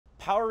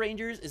Power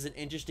Rangers is an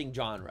interesting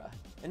genre,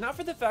 and not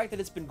for the fact that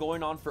it's been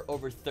going on for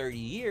over 30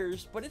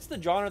 years, but it's the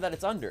genre that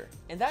it's under,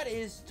 and that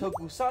is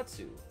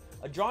Tokusatsu,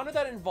 a genre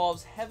that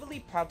involves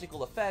heavily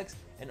practical effects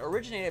and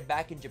originated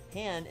back in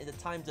Japan in the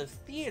times of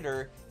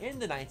theater in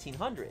the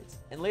 1900s,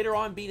 and later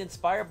on being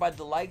inspired by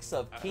the likes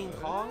of King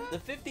Kong. The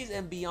 50s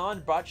and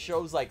beyond brought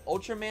shows like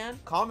Ultraman,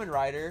 Kamen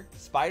Rider,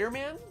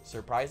 Spider-Man,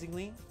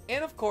 surprisingly,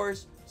 and of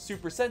course,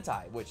 Super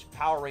Sentai, which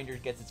Power Rangers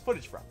gets its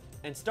footage from.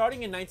 And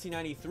starting in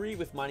 1993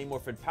 with Mighty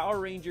Morphin Power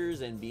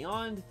Rangers and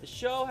beyond, the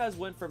show has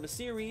went from a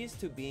series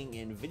to being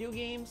in video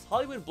games,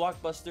 Hollywood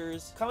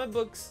blockbusters, comic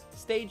books,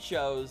 stage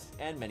shows,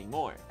 and many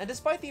more. And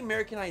despite the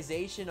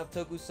Americanization of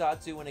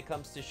Tokusatsu when it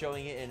comes to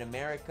showing it in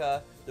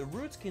America, the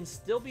roots can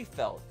still be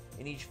felt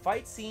in each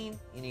fight scene,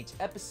 in each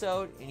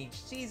episode, in each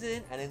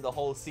season, and in the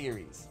whole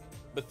series.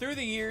 But through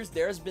the years,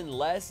 there's been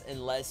less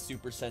and less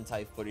Super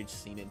Sentai footage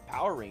seen in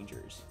Power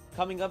Rangers.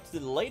 Coming up to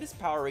the latest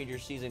Power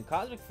Rangers season,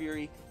 Cosmic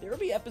Fury, there will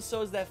be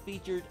episodes that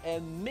featured a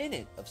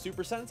minute of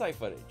Super Sentai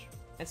footage.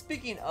 And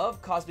speaking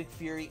of Cosmic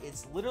Fury,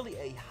 it's literally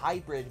a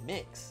hybrid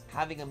mix,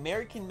 having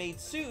American-made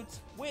suits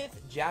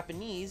with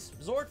Japanese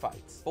Zord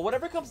fights. But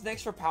whatever comes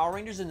next for Power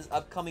Rangers in this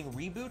upcoming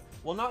reboot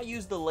will not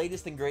use the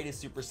latest and greatest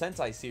Super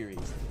Sentai series.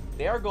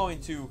 They are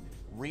going to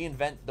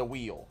reinvent the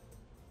wheel.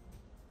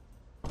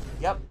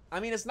 Yep, I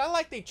mean, it's not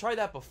like they tried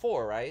that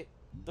before, right?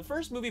 The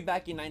first movie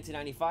back in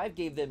 1995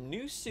 gave them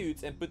new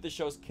suits and put the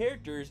show's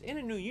characters in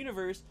a new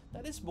universe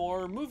that is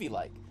more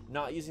movie-like,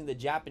 not using the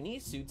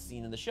Japanese suits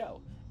seen in the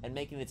show, and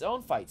making its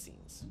own fight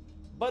scenes.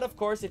 But of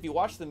course, if you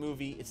watch the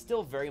movie, it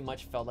still very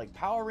much felt like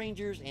Power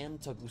Rangers and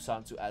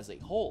Tokusatsu as a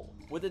whole,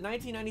 with the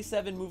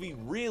 1997 movie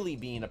really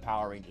being a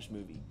Power Rangers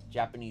movie.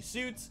 Japanese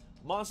suits,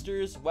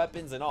 monsters,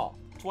 weapons, and all.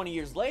 20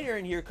 years later,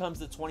 and here comes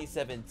the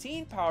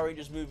 2017 Power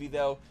Rangers movie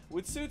though,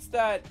 with suits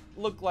that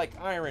look like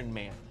Iron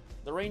Man.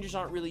 The Rangers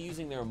aren't really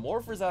using their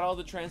morphers at all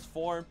to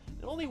transform,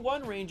 and only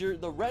one Ranger,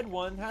 the red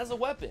one, has a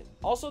weapon.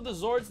 Also, the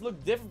Zords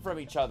look different from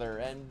each other,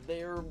 and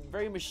they're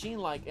very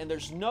machine-like, and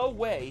there's no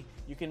way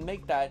you can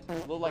make that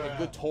look like a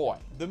good toy.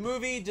 The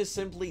movie just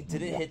simply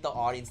didn't hit the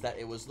audience that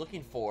it was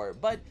looking for,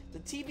 but the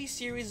TV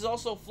series is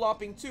also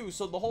flopping too,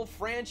 so the whole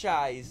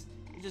franchise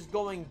is just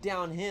going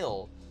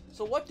downhill.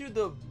 So what do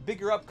the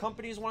bigger up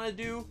companies want to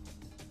do?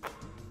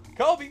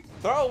 Kobe,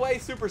 throw away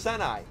Super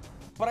Sentai.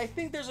 But I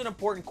think there's an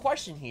important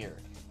question here.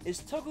 Is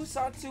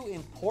Tokusatsu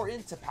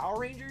important to Power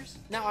Rangers?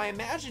 Now, I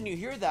imagine you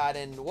hear that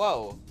and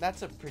whoa,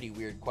 that's a pretty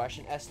weird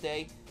question,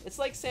 Este. It's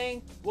like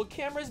saying, will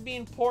cameras be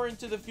important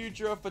to the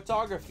future of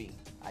photography?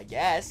 I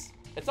guess.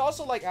 It's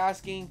also like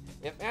asking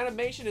if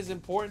animation is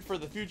important for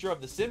the future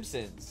of The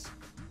Simpsons.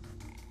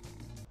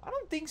 I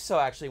don't think so,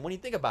 actually, when you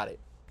think about it.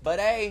 But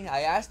hey,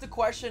 I asked the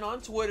question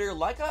on Twitter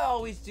like I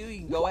always do. You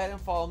can go ahead and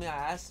follow me.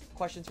 I ask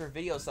questions for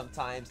videos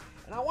sometimes,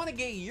 and I want to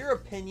get your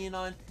opinion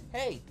on,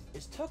 hey,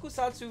 is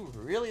Tokusatsu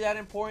really that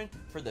important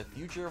for the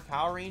future of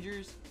Power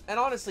Rangers? And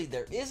honestly,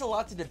 there is a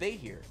lot to debate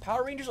here.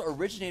 Power Rangers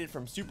originated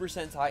from Super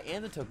Sentai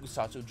and the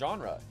Tokusatsu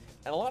genre,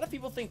 and a lot of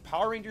people think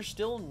Power Rangers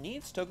still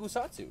needs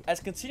Tokusatsu, as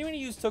continuing to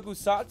use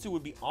Tokusatsu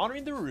would be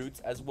honoring the roots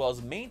as well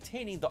as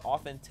maintaining the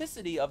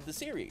authenticity of the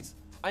series.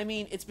 I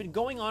mean, it's been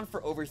going on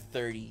for over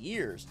 30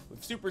 years,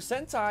 with Super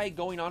Sentai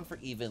going on for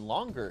even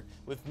longer,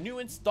 with new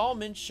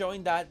installments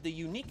showing that the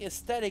unique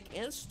aesthetic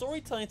and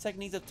storytelling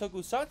techniques of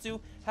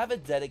Tokusatsu have a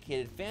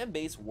dedicated fan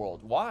base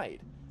worldwide.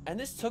 And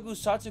this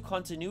Tokusatsu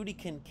continuity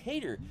can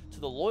cater to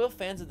the loyal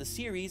fans of the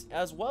series,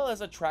 as well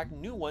as attract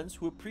new ones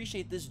who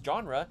appreciate this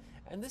genre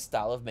and this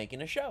style of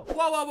making a show.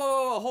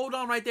 Whoa, hold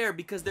on right there,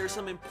 because there's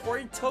some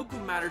important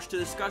Toku matters to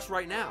discuss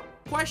right now.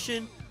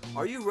 Question,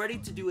 are you ready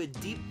to do a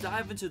deep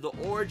dive into the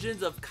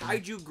origins of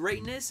kaiju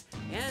greatness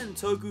and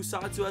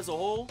Tokusatsu as a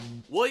whole?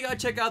 Well, you gotta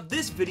check out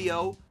this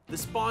video, the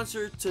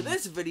sponsor to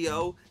this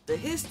video, the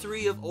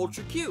history of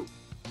Ultra Q.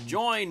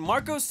 Join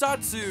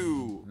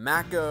Marcosatsu,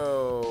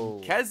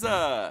 Mako,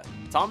 Keza,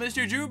 Thomas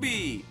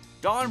Jujubi,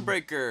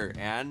 Dawnbreaker,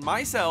 and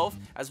myself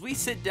as we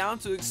sit down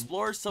to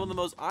explore some of the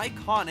most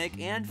iconic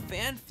and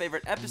fan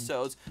favorite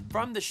episodes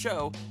from the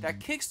show that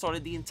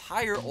kickstarted the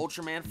entire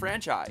Ultraman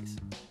franchise.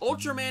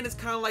 Ultraman is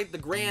kind of like the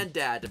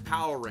granddad to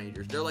Power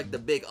Rangers. They're like the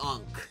big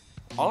unk.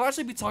 I'll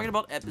actually be talking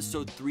about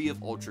episode 3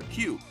 of Ultra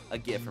Q, A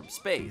Gift from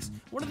Space,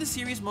 one of the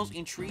series' most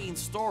intriguing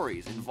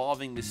stories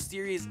involving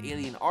mysterious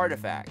alien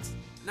artifacts.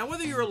 Now,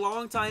 whether you're a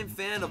longtime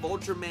fan of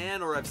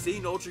Ultraman or have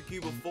seen Ultra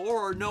Q before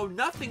or know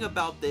nothing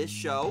about this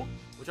show,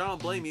 which I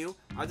don't blame you,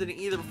 I didn't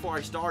either before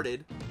I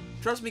started,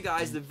 trust me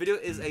guys, the video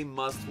is a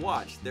must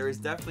watch. There is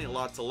definitely a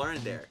lot to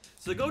learn there.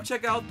 So go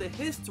check out the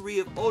history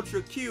of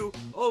Ultra Q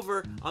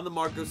over on the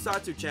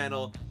Marcosatsu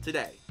channel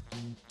today.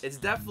 It's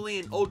definitely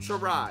an ultra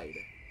ride.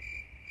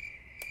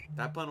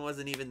 That pun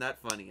wasn't even that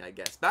funny, I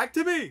guess. Back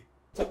to me!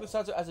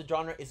 Tokusatsu as a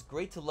genre is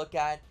great to look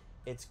at.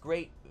 It's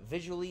great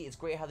visually. It's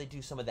great how they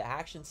do some of the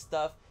action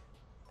stuff.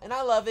 And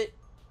I love it.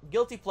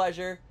 Guilty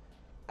pleasure.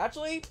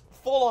 Actually,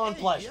 full-on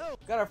pleasure.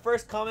 Got our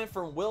first comment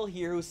from Will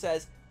here who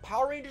says,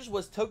 Power Rangers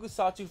was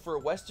Tokusatsu for a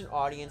Western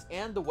audience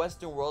and the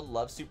Western world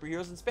loves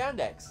superheroes and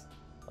spandex.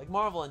 Like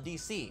Marvel and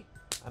DC.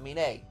 I mean,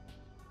 hey,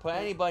 put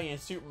anybody in a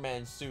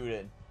Superman suit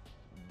and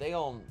they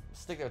gonna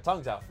stick their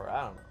tongues out for it.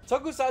 I don't know.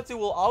 Tokusatsu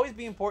will always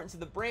be important to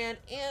the brand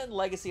and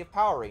legacy of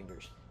Power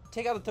Rangers.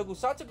 Take out the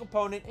Tokusatsu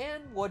component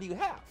and what do you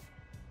have?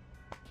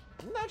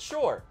 I'm not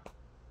sure.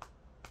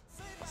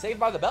 Saved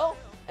by the Bell?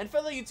 And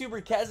fellow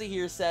YouTuber Kezi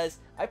here says,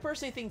 I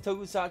personally think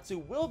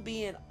Tokusatsu will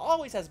be and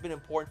always has been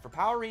important for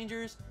Power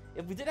Rangers.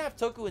 If we didn't have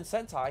Toku and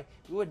Sentai,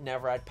 we would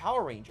never have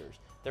Power Rangers.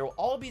 There will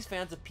always be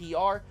fans of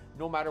PR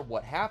no matter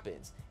what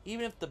happens,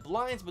 even if the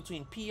blinds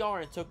between PR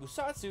and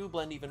Tokusatsu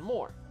blend even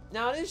more.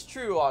 Now it is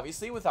true,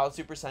 obviously, without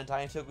Super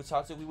Sentai and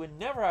Tokusatsu we would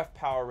never have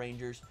Power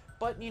Rangers,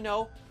 but you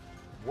know,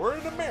 we're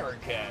in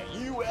America,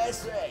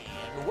 USA,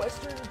 and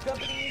Western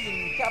companies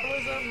and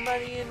capitalism,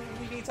 money, and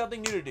we need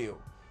something new to do.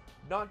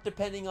 Not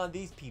depending on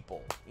these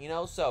people, you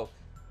know, so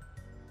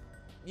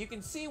you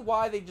can see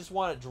why they just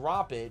want to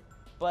drop it,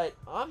 but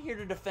I'm here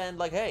to defend,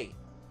 like, hey,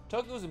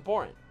 Toku is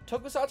important.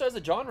 Tokusatsu as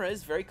a genre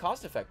is very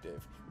cost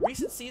effective.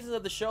 Recent seasons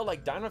of the show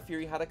like Dino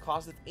Fury had a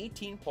cost of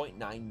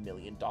 $18.9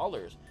 million,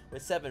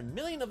 with $7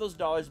 million of those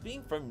dollars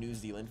being from New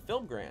Zealand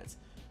film grants,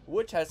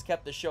 which has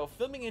kept the show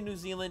filming in New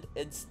Zealand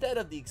instead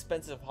of the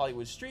expensive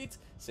Hollywood streets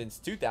since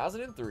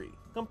 2003.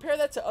 Compare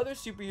that to other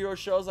superhero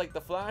shows like The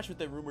Flash with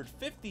a rumored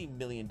 $50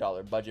 million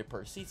budget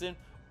per season,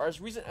 or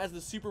as recent as the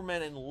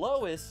Superman and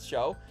Lois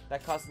show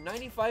that cost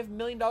 $95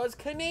 million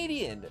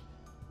Canadian,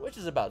 which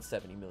is about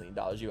 $70 million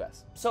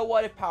US. So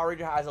what if Power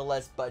Ranger has a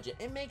less budget?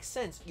 It makes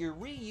sense. You're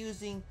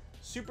reusing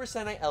Super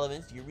Sentai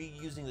elements, you're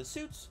reusing the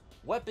suits,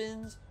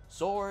 weapons,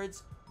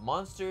 swords,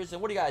 monsters,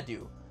 and what do you gotta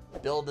do?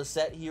 Build a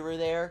set here or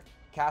there,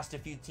 cast a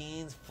few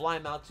teens, fly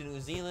them out to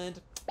New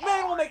Zealand.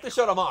 Maybe we'll make the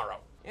show tomorrow.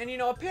 And you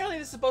know, apparently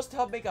this is supposed to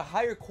help make a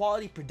higher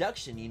quality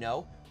production, you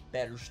know?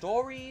 Better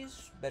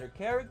stories, better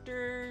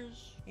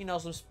characters, you know,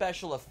 some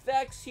special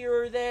effects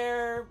here or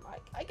there.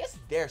 I guess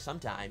it's there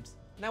sometimes.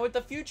 Now with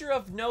the future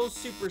of no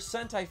Super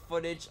Sentai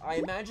footage, I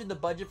imagine the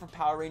budget for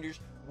Power Rangers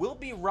will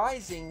be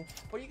rising,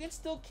 but you can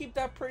still keep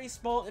that pretty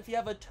small if you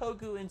have a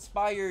Toku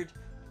inspired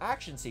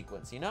action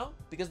sequence, you know?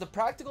 Because the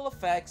practical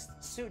effects,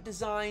 suit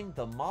design,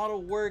 the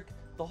model work,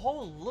 the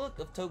whole look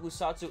of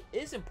Tokusatsu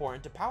is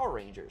important to Power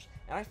Rangers.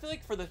 And I feel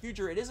like for the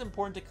future, it is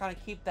important to kind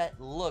of keep that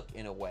look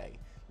in a way.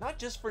 Not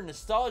just for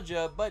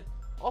nostalgia, but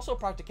also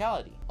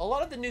practicality. A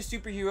lot of the new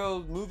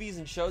superhero movies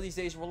and shows these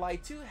days rely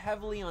too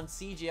heavily on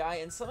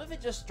CGI, and some of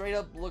it just straight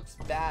up looks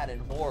bad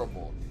and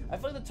horrible. I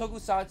feel like the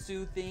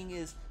Tokusatsu thing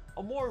is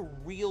a more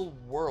real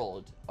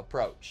world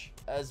approach.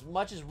 As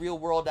much as real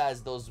world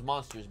as those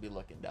monsters be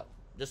looking though.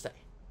 Just saying.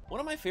 One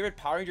of my favorite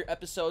Power Ranger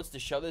episodes to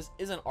show this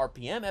is an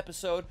RPM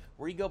episode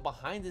where you go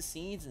behind the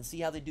scenes and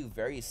see how they do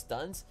various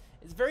stunts.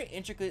 It's very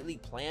intricately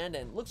planned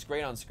and looks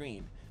great on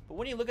screen. But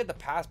when you look at the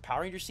past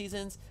Power Ranger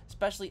seasons,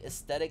 especially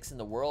aesthetics in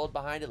the world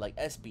behind it like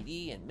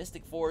SPD and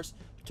Mystic Force,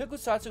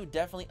 Tokusatsu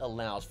definitely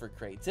allows for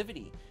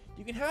creativity.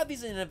 You can have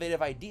these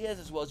innovative ideas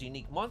as well as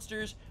unique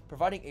monsters,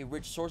 providing a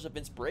rich source of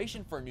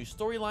inspiration for new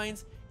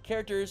storylines,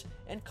 characters,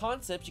 and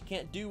concepts you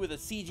can't do with a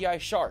CGI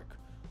shark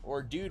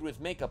or dude with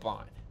makeup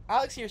on.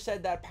 Alex here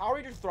said that Power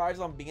Rangers thrives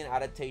on being an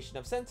adaptation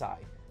of Sentai.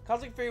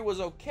 Cosmic Fury was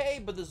okay,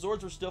 but the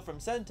Zords were still from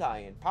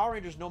Sentai, and Power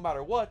Rangers, no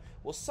matter what,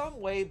 will some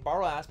way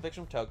borrow aspects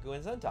from Toku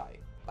and Sentai.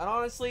 And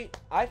honestly,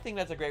 I think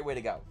that's a great way to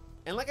go.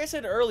 And like I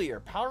said earlier,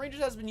 Power Rangers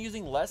has been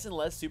using less and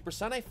less Super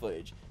Sentai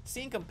footage.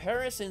 Seeing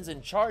comparisons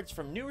and charts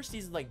from newer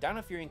seasons like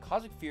Dino Fury and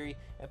Cosmic Fury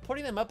and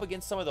putting them up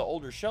against some of the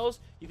older shows,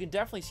 you can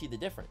definitely see the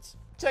difference.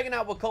 Checking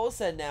out what Cole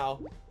said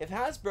now, if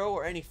Hasbro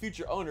or any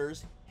future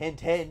owners, hint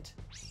hint,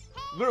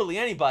 literally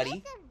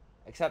anybody,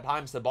 except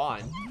Haim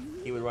Saban,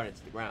 he would run it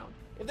to the ground.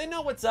 If they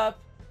know what's up,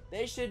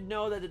 they should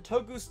know that the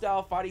Toku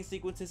style fighting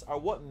sequences are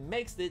what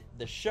makes it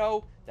the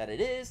show that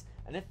it is,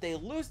 and if they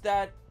lose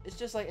that, it's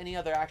just like any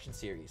other action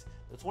series.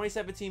 The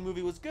 2017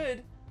 movie was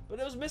good, but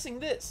it was missing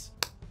this.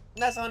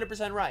 And that's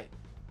 100% right.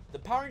 The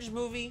Power Rangers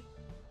movie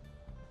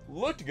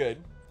looked good,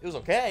 it was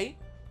okay,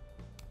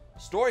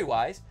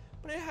 story-wise,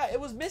 but it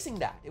was missing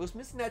that. It was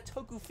missing that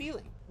Toku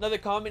feeling. Another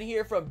comment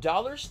here from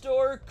Dollar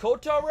Store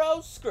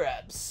Kotaro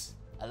Scrubs.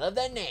 I love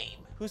that name.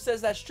 Who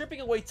says that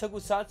stripping away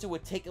Tokusatsu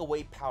would take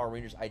away Power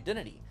Rangers'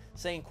 identity,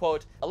 saying,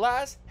 quote,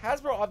 alas,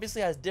 Hasbro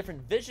obviously has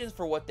different visions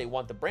for what they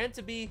want the brand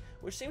to be,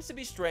 which seems to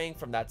be straying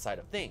from that side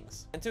of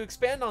things. And to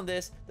expand on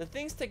this, the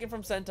things taken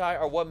from Sentai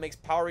are what makes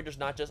Power Rangers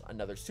not just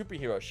another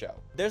superhero show.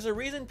 There's a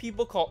reason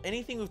people call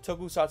anything with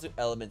Tokusatsu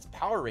elements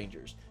Power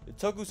Rangers. The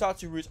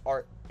Tokusatsu roots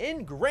are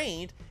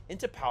ingrained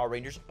into Power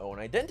Rangers' own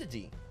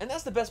identity. And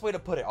that's the best way to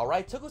put it,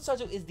 alright?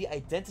 Tokusatsu is the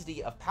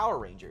identity of Power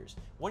Rangers.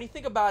 When you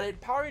think about it,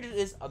 Power Rangers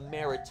is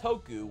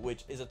Ameritoku,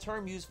 which is a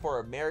term used for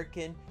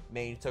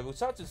American-made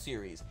Tokusatsu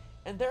series.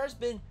 And there's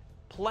been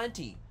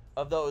plenty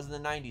of those in the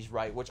 90s,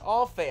 right? Which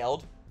all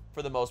failed,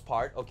 for the most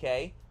part,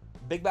 okay?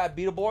 Big Bad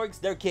Beetleborgs,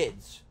 they're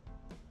kids.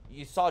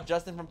 You saw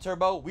Justin from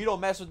Turbo, we don't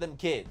mess with them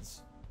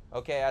kids,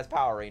 okay, as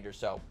Power Rangers,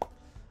 so.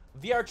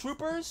 VR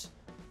Troopers,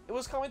 it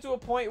was coming to a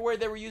point where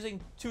they were using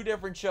two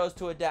different shows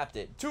to adapt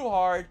it. Too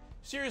hard,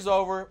 series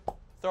over,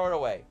 throw it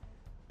away.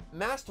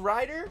 Masked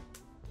Rider,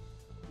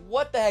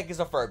 what the heck is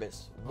a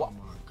Furbus? What?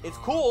 It's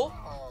cool,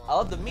 I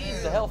love the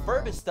memes, the Hell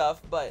Furbus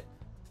stuff, but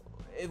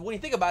when you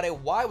think about it,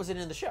 why was it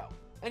in the show?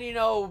 And you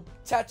know,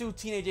 tattooed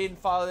teenage Aiden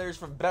fathers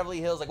from Beverly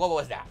Hills, like, what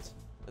was that?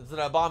 It's an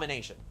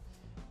abomination.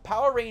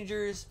 Power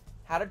Rangers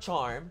had a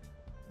charm,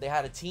 they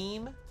had a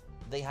team,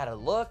 they had a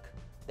look,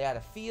 they had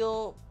a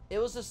feel. It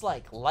was just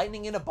like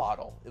lightning in a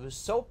bottle. It was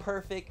so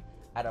perfect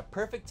at a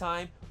perfect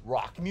time.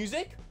 Rock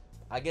music,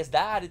 I guess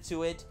that added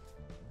to it.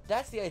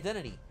 That's the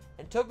identity.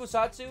 And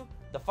Tokusatsu,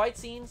 the fight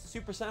scenes,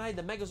 Super Sentai,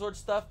 the Megazord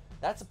stuff,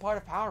 that's a part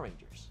of Power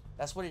Rangers.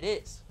 That's what it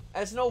is.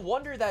 And it's no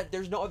wonder that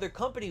there's no other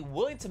company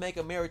willing to make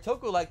a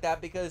Maritoku like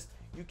that, because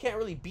you can't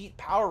really beat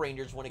Power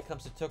Rangers when it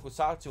comes to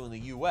Tokusatsu in the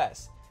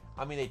US.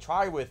 I mean, they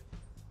tried with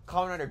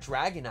Kamen Rider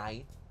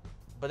Dragonite,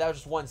 but that was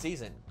just one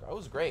season. It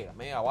was great. I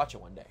mean, I'll watch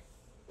it one day.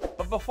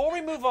 But before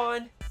we move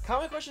on,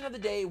 comment question of the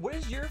day: what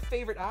is your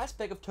favorite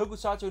aspect of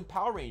Tokusatsu and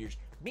Power Rangers?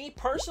 Me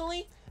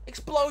personally,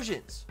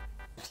 explosions.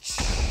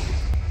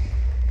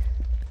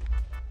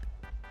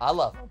 I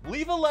love them.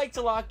 Leave a like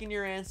to lock in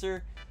your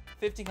answer.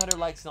 1,500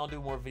 likes and I'll do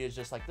more videos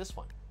just like this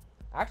one.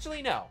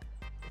 Actually, no.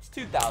 It's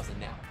 2,000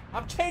 now.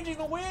 I'm changing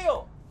the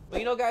wheel. But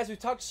you know, guys, we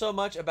talked so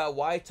much about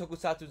why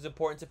Tokusatsu is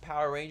important to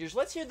Power Rangers.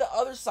 Let's hear the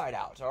other side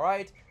out, all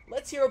right?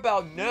 Let's hear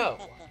about no.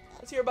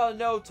 Let's hear about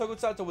no,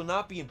 Tokusatsu will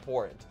not be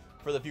important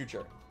for the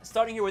future.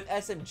 Starting here with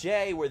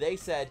SMJ, where they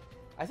said,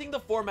 I think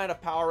the format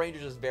of Power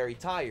Rangers is very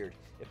tired.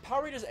 If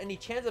Power Rangers has any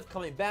chance of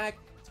coming back,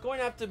 it's going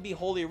to have to be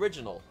wholly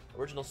original.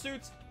 Original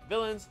suits,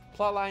 villains,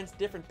 plot lines,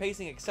 different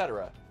pacing,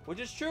 etc. Which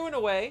is true in a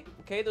way.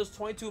 Okay, those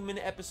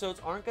 22-minute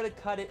episodes aren't going to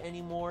cut it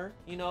anymore.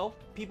 You know,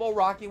 people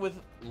rocking with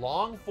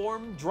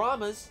long-form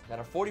dramas that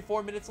are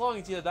 44 minutes long.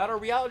 It's either that or a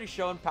reality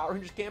show, and Power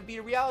Rangers can't beat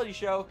a reality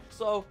show.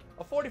 So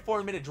a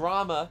 44-minute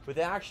drama with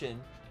action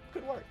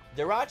could work.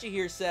 Derachi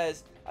here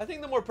says, I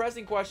think the more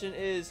pressing question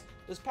is,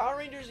 does Power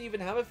Rangers even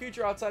have a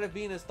future outside of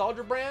being a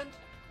nostalgia brand?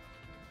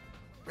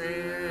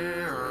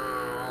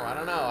 I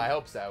don't know, I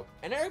hope so.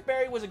 And Eric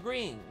Berry was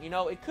agreeing, you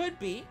know, it could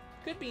be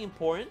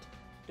important,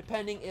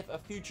 depending if a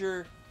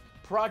future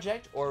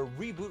project or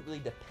reboot really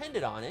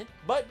depended on it.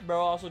 But bro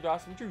also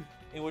dropped some truth,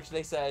 in which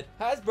they said,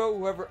 Hasbro,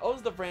 whoever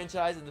owns the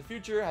franchise in the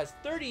future, has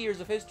 30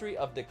 years of history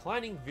of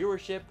declining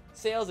viewership,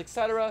 sales,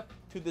 etc.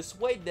 to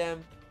dissuade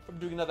them from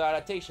doing another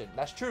adaptation.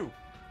 That's true.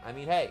 I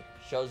mean, hey,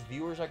 shows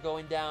viewers are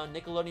going down.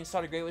 Nickelodeon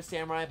started great with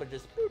Samurai, but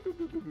just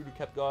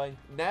kept going.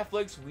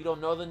 Netflix, we don't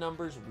know the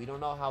numbers. We don't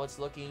know how it's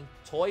looking.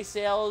 Toy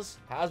sales,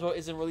 Hasbro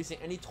isn't releasing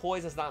any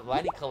toys that's not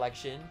Lightning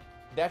Collection.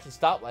 They actually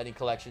stopped Lightning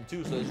Collection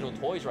too, so there's no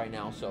toys right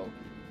now, so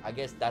I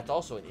guess that's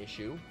also an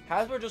issue.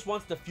 Hasbro just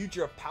wants the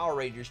future of Power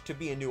Rangers to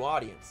be a new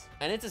audience.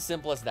 And it's as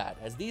simple as that,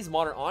 as these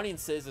modern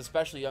audiences,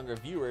 especially younger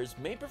viewers,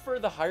 may prefer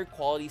the higher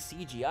quality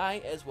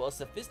CGI as well as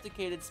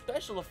sophisticated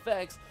special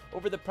effects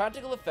over the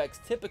practical effects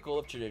typical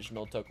of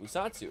traditional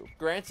Tokusatsu.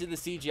 Granted, the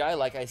CGI,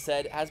 like I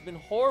said, has been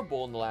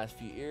horrible in the last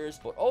few years,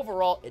 but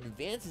overall,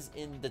 advances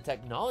in the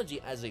technology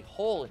as a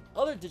whole and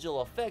other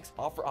digital effects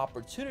offer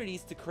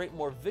opportunities to create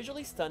more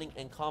visually stunning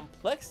and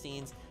complex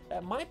scenes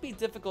that might be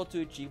difficult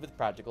to achieve with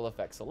practical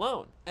effects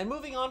alone. And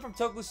moving on from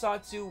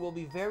Tokusatsu, we'll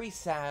be very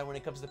sad when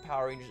it comes to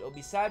Power Rangers. It'll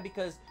be sad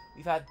because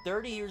we've had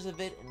 30 years of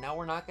it, and now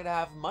we're not going to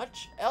have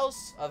much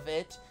else of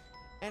it,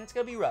 and it's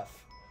going to be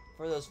rough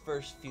for those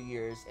first few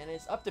years. And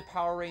it's up to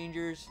Power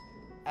Rangers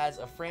as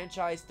a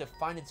franchise to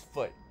find its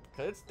foot,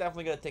 because it's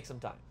definitely going to take some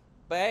time.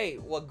 But hey,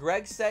 what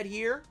Greg said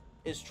here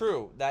is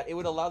true, that it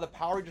would allow the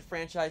Power Rangers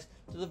franchise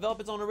to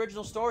develop its own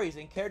original stories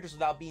and characters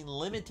without being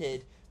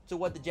limited to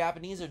what the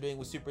Japanese are doing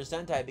with Super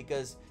Sentai,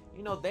 because,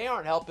 you know, they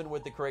aren't helping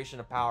with the creation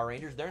of Power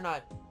Rangers. They're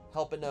not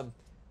helping them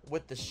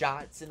with the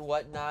shots and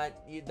whatnot.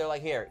 They're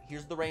like,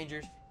 here's the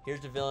Rangers, here's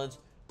the villains,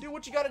 do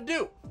what you gotta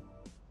do.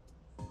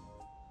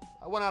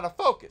 I went out of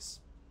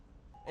focus.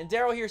 And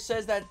Daryl here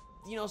says that,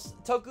 you know,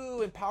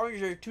 Toku and Power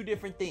Rangers are two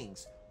different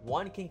things.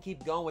 One can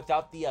keep going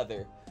without the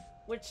other,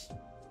 which,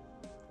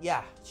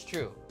 yeah, it's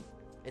true.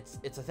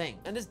 It's a thing.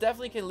 And this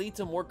definitely can lead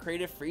to more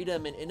creative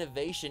freedom and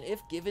innovation if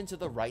given to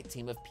the right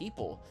team of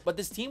people. But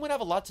this team would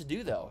have a lot to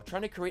do though,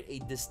 trying to create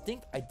a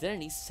distinct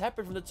identity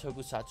separate from the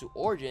Tokusatsu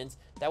origins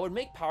that would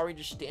make Power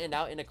Rangers stand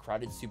out in a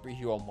crowded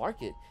superhero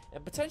market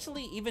and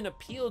potentially even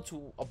appeal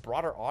to a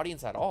broader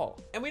audience at all.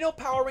 And we know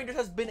Power Rangers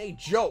has been a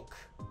joke,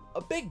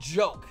 a big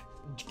joke,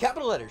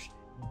 capital letters,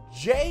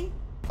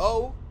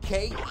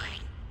 J-O-K,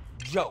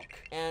 joke.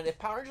 And if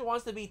Power Rangers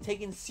wants to be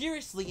taken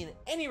seriously in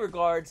any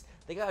regards,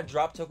 they gotta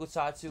drop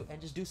Tokusatsu and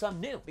just do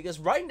something new. Because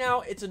right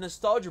now, it's a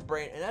nostalgia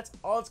brand, and that's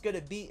all it's gonna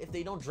be if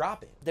they don't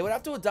drop it. They would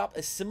have to adopt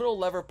a similar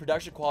level of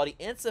production quality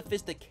and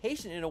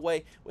sophistication in a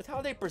way with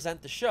how they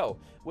present the show,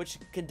 which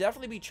can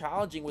definitely be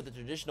challenging with the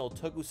traditional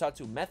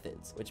Tokusatsu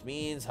methods, which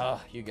means,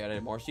 you get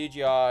it, more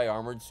CGI,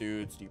 armored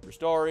suits, deeper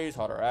stories,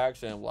 hotter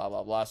action, blah,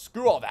 blah, blah.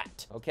 Screw all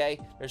that, okay?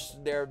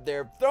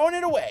 They're throwing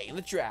it away in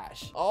the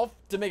trash. All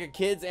to make a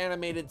kids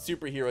animated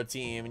superhero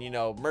team and, you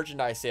know,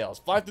 merchandise sales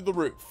fly through the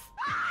roof.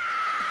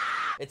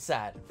 It's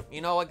sad.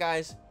 You know what,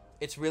 guys?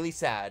 It's really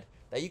sad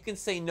that you can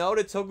say no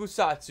to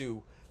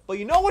Tokusatsu, but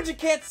you know what you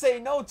can't say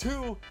no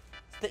to?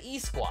 It's the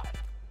E-Squad.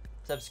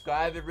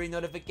 Subscribe and ring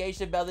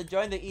notification bell to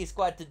join the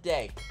E-Squad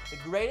today. The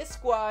greatest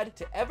squad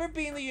to ever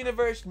be in the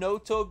universe, no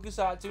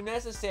tokusatsu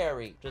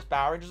necessary. Just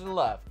Power Rangers and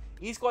love.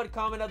 E-Squad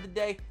comment of the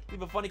day,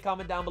 leave a funny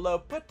comment down below,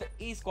 put the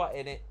E-Squad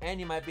in it, and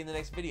you might be in the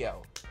next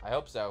video. I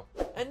hope so.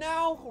 And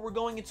now, we're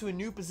going into a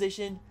new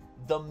position,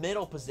 the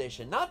middle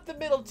position. Not the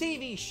middle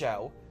TV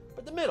show,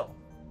 but the middle.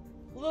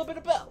 A little bit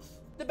of both.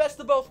 The best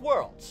of both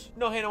worlds.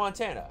 No Hannah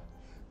Montana.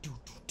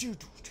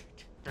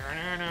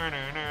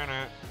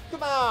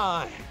 Come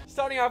on!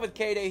 Starting off with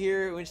K-Day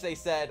here, which they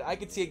said, I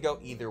could see it go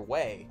either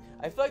way.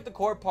 I feel like the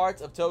core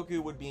parts of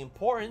Toku would be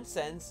important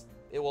since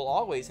it will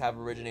always have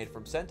originated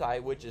from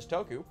Sentai, which is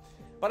Toku.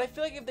 But I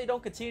feel like if they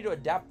don't continue to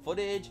adapt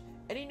footage,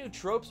 any new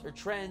tropes or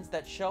trends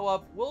that show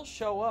up will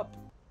show up.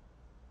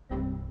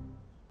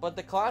 But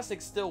the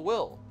classics still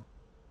will.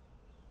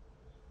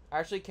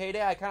 Actually,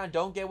 K-Day, I kind of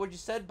don't get what you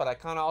said, but I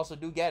kind of also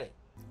do get it.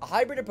 A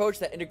hybrid approach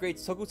that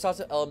integrates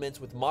tokusatsu elements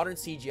with modern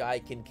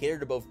CGI can cater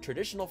to both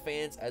traditional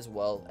fans as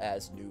well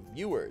as new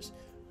viewers.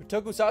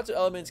 Tokusatsu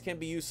elements can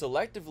be used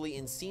selectively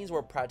in scenes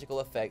where practical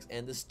effects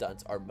and the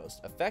stunts are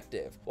most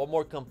effective, while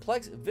more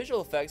complex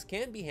visual effects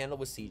can be handled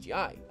with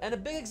CGI. And a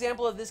big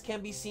example of this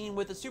can be seen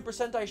with the Super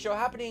Sentai show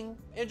happening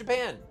in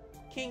Japan.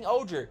 King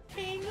Oger,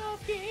 King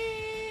of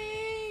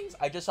Kings!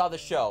 I just saw the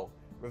show,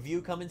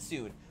 review coming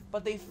soon,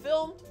 but they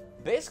filmed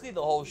basically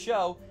the whole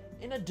show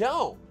in a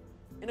dome.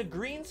 In a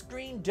green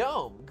screen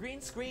dome, green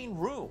screen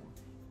room.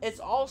 It's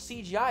all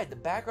CGI, the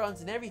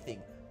backgrounds and everything,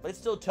 but it's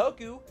still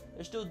Toku.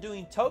 They're still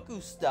doing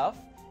Toku stuff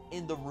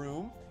in the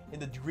room, in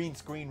the green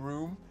screen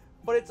room,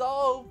 but it's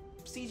all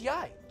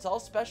CGI. It's all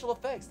special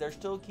effects. They're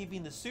still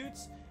keeping the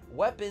suits,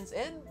 weapons,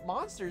 and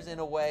monsters in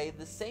a way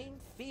the same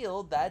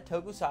feel that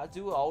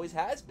Tokusatsu always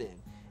has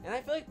been. And I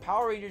feel like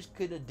Power Rangers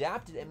could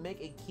adapt it and make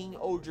a King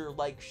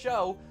Oger-like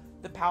show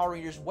the Power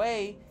Rangers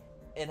way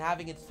and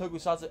having its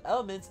Tokusatsu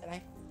elements, and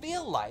I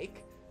feel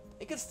like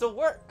it can still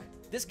work.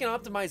 This can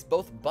optimize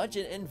both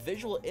budget and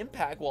visual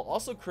impact while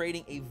also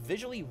creating a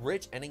visually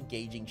rich and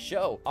engaging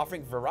show,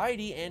 offering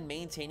variety and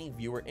maintaining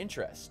viewer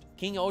interest.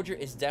 King Oger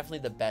is definitely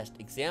the best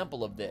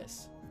example of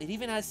this. It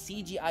even has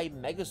CGI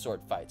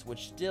Megazord fights,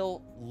 which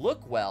still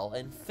look well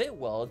and fit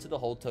well into the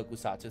whole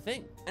Tokusatsu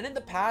thing. And in the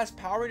past,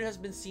 Power Rangers has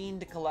been seen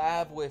to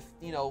collab with,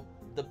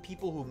 the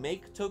people who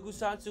make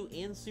Tokusatsu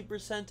in Super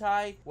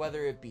Sentai,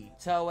 whether it be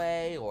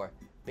Toei or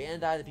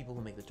Bandai, the people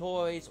who make the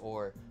toys,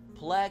 or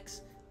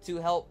Plex, to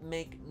help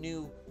make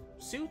new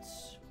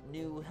suits,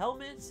 new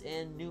helmets,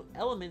 and new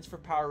elements for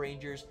Power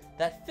Rangers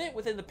that fit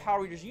within the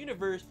Power Rangers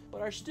universe,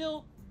 but are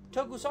still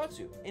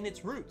Tokusatsu in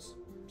its roots.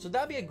 So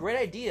that'd be a great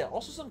idea.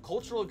 Also some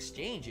cultural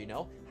exchange,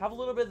 have a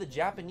little bit of the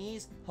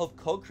Japanese, help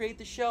co-create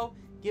the show,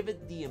 give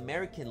it the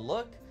American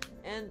look,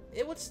 and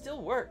it would still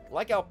work.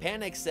 Like how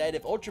Panic said,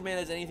 if Ultraman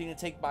has anything to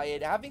take by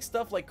it, having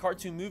stuff like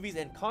cartoon movies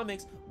and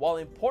comics, while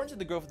important to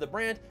the growth of the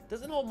brand,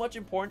 doesn't hold much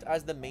importance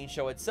as the main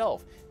show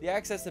itself. The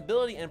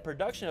accessibility and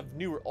production of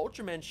newer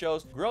Ultraman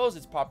shows grows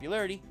its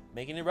popularity,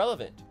 making it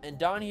relevant. And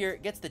Don here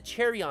gets the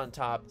cherry on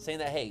top, saying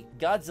that hey,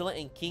 Godzilla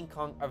and King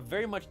Kong are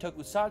very much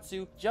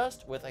Tokusatsu,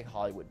 just with a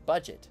Hollywood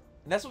budget.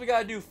 And that's what we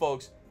gotta do,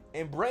 folks.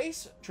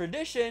 Embrace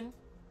tradition,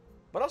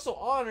 but also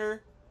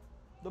honor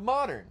the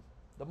modern,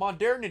 the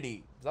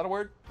modernity. Is that a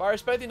word? By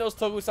respecting those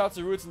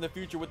Tokusatsu roots in the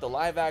future with the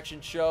live action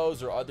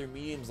shows or other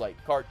mediums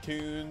like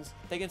cartoons,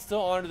 they can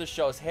still honor the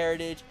show's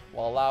heritage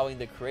while allowing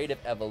the creative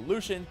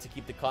evolution to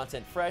keep the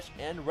content fresh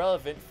and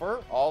relevant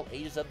for all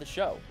ages of the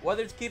show.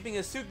 Whether it's keeping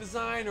a suit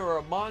design or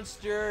a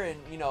monster and,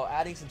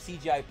 adding some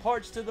CGI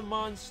parts to the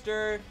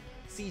monster,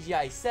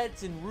 CGI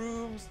sets and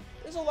rooms,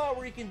 there's a lot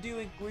where you can do,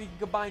 where you can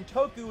combine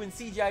Toku and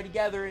CGI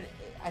together, and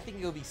I think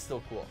it'll be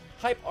still cool.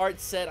 Hype Art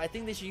said, I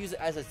think they should use it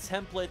as a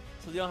template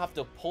so they don't have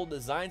to pull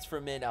designs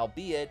from it,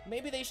 albeit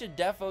maybe they should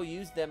defo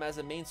use them as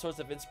a main source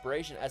of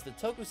inspiration as the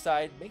Toku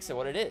side makes it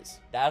what it is.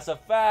 That's a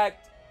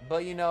fact.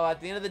 But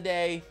at the end of the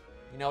day,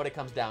 you know what it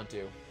comes down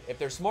to. If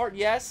they're smart,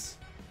 yes.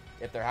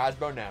 If they're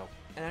Hasbro, no.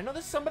 And I know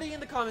there's somebody in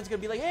the comments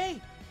gonna be like, hey,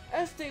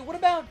 Este, what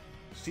about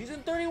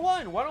season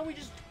 31? Why don't we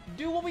just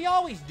do what we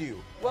always do?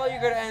 Well,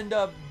 you're gonna end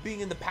up being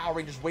in the Power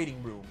Rangers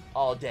waiting room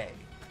all day.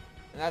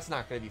 And that's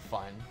not going to be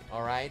fun,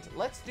 alright?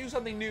 Let's do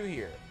something new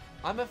here.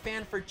 I'm a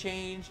fan for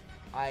change.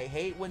 I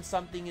hate when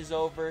something is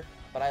over,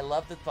 but I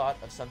love the thought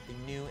of something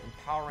new, and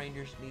Power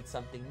Rangers need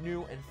something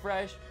new and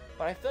fresh,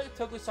 but I feel like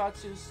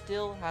Tokusatsu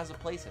still has a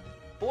place in it.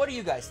 But what do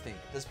you guys think?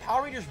 Does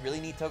Power Rangers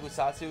really need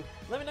Tokusatsu?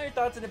 Let me know your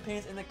thoughts and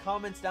opinions in the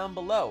comments down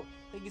below.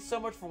 Thank you so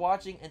much for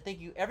watching, and thank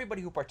you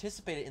everybody who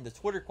participated in the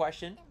Twitter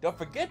question. Don't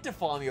forget to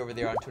follow me over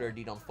there on Twitter,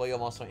 ddonfuego.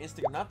 I'm also on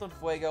Instagram, not Don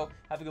Fuego.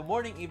 Have a good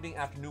morning, evening,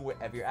 afternoon,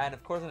 wherever you're at. And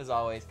of course, and as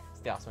always,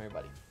 stay awesome,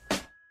 everybody.